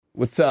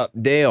What's up,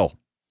 Dale?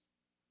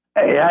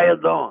 Hey, how you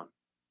doing?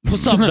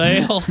 What's up,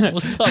 Dale?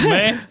 What's up,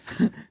 man?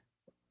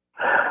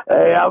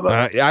 Hey,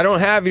 I don't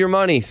have your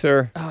money,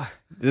 sir.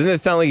 Doesn't it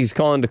sound like he's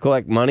calling to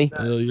collect money?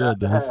 Hell yeah, it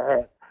does.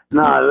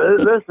 No,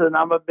 listen,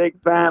 I'm a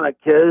big fan of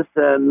Kiss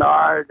and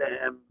Nard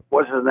and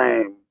what's his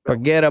name?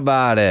 Forget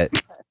about it.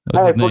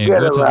 What's his name?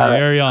 forget What's his about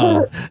name? it.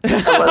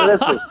 Ariana. Well,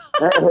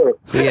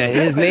 listen, Yeah,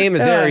 his name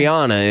is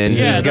Ariana, and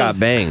Yeah, he's got those-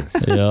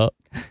 bangs. Yeah.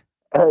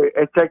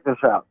 hey, check this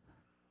out.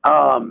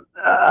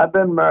 I've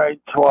been married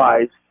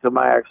twice to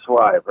my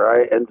ex-wife,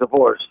 right, and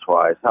divorced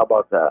twice. How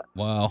about that?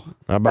 Wow.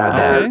 How about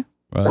that? Okay.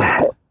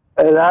 Right.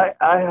 And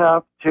I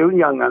have two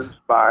young'uns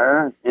by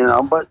her,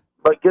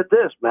 but get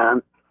this,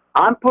 man.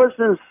 I'm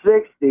pushing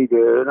 60,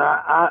 dude.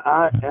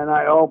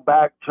 I owe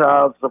back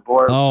child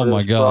support. Oh, to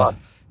my this, God.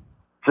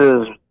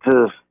 to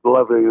this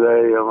lovely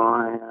lady of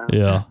mine.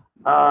 Yeah.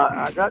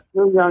 I got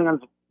two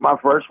young'uns. My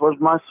first was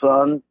my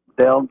son,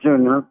 Dale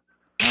Jr.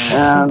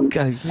 And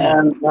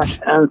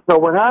so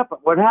what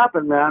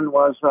happened, man,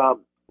 was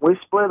we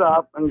split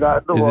up and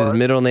got Is divorced. his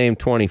middle name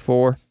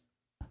 24?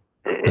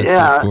 That's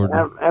Yeah, just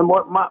Gordon. and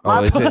what my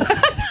Oh, is it?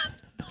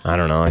 I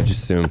don't know. I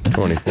just assumed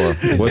 24.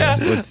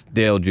 What's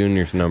Dale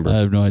Jr.'s I number?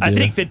 have no idea. I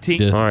think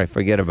 15. Yeah. All right,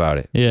 forget about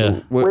it.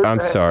 Yeah. I'm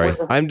sorry.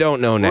 I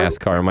don't know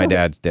NASCAR. My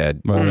dad's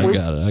dead. Right, I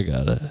got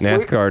it.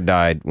 NASCAR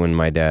died when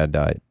my dad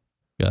died.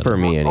 Got For it.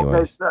 me,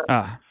 anyways.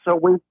 Okay, so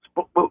we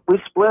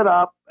split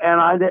up,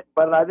 and I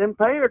didn't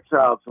pay her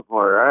child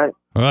support, right?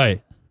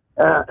 Right.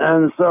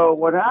 And so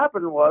what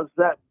happened was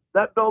that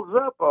builds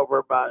up over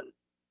about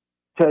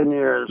 10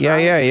 years. Yeah.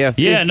 Yeah,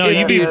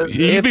 you'd be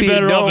if you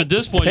better off don't at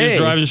this point pay- just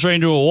driving straight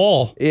into a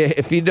wall.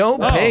 If you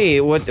don't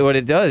pay, what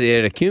it does,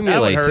 it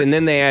accumulates, hurt. and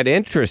then they add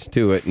interest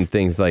to it and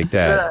things like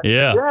that.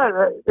 Yeah.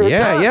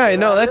 Yeah,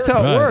 no, that's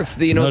how it Right. works.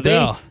 No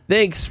doubt.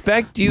 They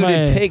expect you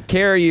Right. to take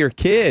care of your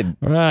kid.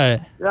 Right.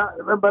 Yeah,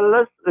 but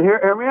let's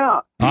hear me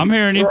out. I'm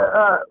hearing you.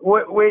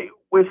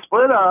 We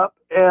split up,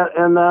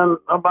 and then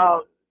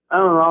about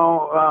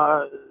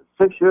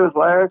 6 years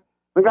later,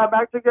 we got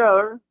back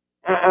together,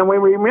 and we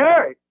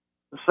remarried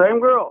the same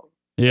girl.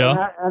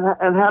 Yeah.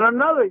 and had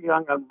another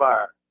young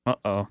buyer.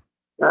 Uh-oh.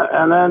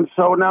 And then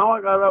so now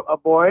I got a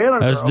boy and a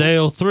That's girl.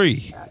 Dale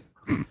 3.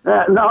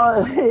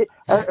 No,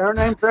 her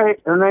name's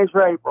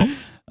April.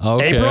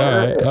 Okay.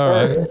 April? All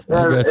right.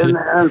 I got you.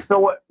 And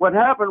so what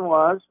happened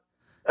was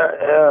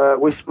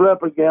we split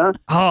up again.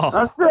 Oh,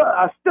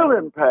 I still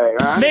didn't pay.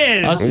 Right?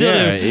 man. I still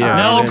Yeah, do. yeah,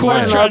 Now, of then-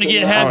 course, trying to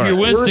get half your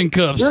Winston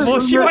cups. Well,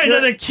 she wanted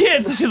another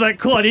kid, so she's like,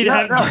 cool, I need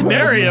to just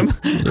marry him.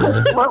 Wait a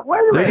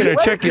They're minute. gonna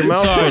check your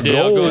mouth Sorry, for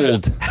Dale, go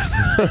ahead.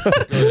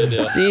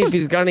 gold. See if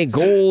he's got any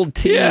gold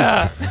teeth.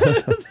 Yeah.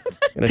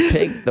 Gonna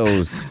take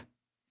those.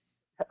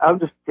 I'm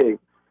just kidding.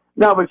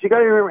 No, but you got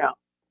to hear me out.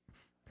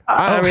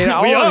 I mean,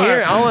 all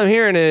I'm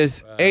hearing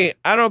is, hey,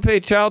 I don't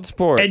pay child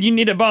support. And you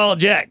need a ball of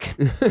Jack.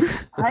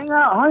 Hang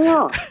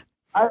on.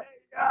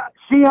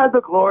 She had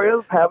the glory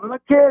of having a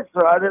kid,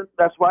 so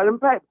that's why I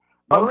didn't pay.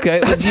 Okay,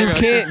 but you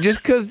can't,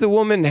 just because the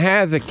woman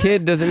has a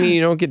kid doesn't mean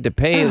you don't get to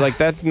pay. Like,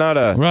 that's not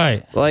a,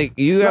 Right. like,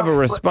 you have a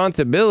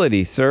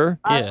responsibility, sir.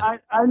 Yeah.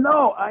 I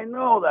know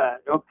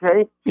that.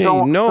 Okay. Yeah,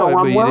 you know it,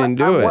 but you didn't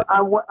do it.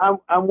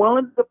 I'm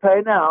willing to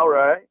pay now,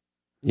 right?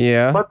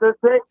 Yeah. But the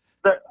thing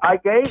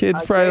that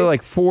Kid's probably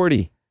like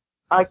 40.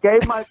 I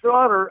gave my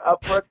daughter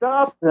up for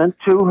adoption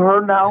to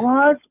her now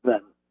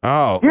husband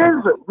Oh.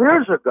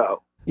 years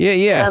ago.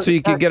 Yeah, so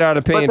you could get out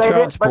of paying But they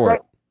child didn't- but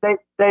support.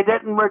 They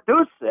didn't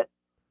reduce it.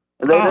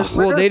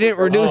 Well, they didn't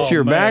reduce Oh,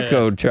 your man. back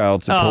owed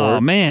child support. Oh,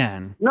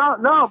 man.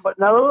 No, but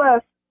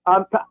nevertheless,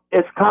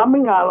 it's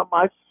coming out of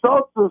my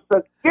Social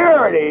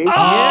Security.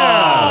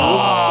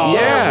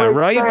 Yeah,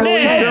 rightfully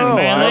Man, so.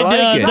 Man, I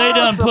like it. they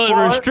done put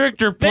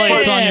restrictor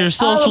plates on your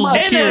Social And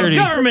the Security.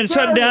 government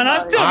shut down.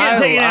 I'm still getting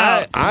taken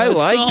out. I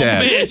like Son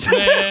that. Bitch,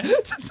 man.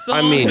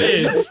 I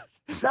mean-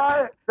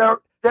 Son bitch.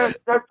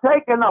 They're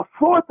taking a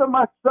fourth of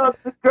my Social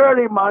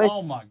Security money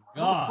Oh my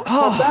God.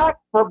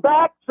 for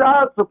back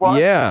child support.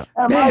 Yeah.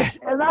 And I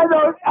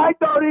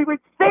don't even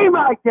see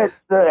my kids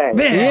today.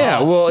 Man.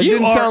 Yeah, well, it You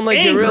didn't are sound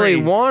like you really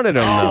angry. wanted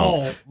them, though.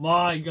 Oh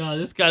my God.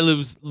 This guy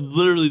lives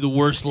literally the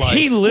worst life.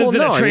 He lives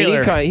Well, in no, a I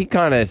mean, trailer. he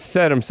kind of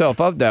set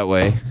himself up that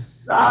way.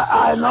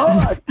 I know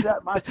I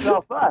set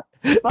myself up,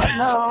 but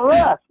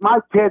nevertheless, my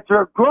kids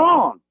are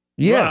grown.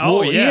 Yeah, Wow,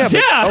 well, yeah. but,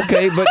 Yeah.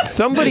 okay, but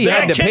somebody They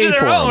had to got kids pay of their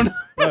for own.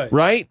 them,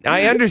 right?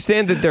 I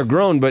understand that they're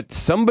grown, but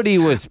somebody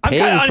was I'm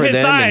paying kinda on for his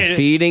them and side.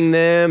 feeding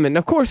them, and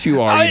of course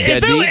you are, you If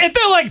deadbeat.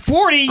 they're like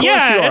 40, you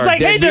yeah. are, It's like,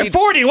 hey, they're deadbeat.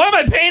 40. Why am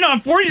I paying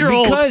on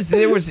 40-year-olds?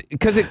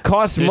 Because it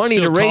costs It money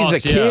to still raise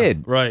costs, a kid.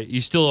 Yeah. Right.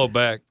 You still owe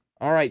back.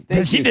 All right,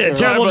 thank She you, did a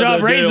sir. terrible How about job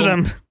that raising deal?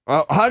 them.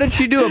 How did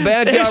she do a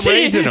bad job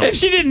raising them? If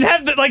she didn't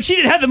have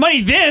the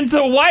money then,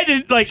 so why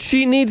did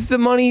She needs the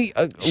money.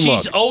 She's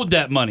Look, owed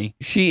that money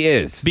she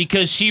is.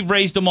 because she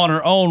raised them on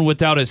her own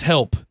without his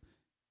help.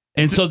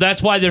 And so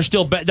that's why they're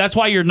still. That's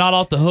why you're not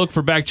off the hook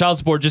for back child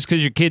support just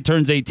because your kid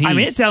turns 18. I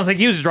mean, it sounds like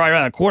he was just right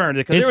around the corner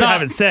because they were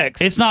having sex.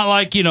 It's not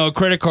like a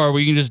credit card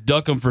where you can just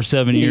duck them for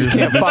 7 years. You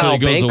can't and eventually file it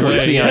goes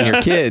bankruptcy away. on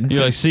your kids.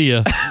 You're like, see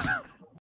ya.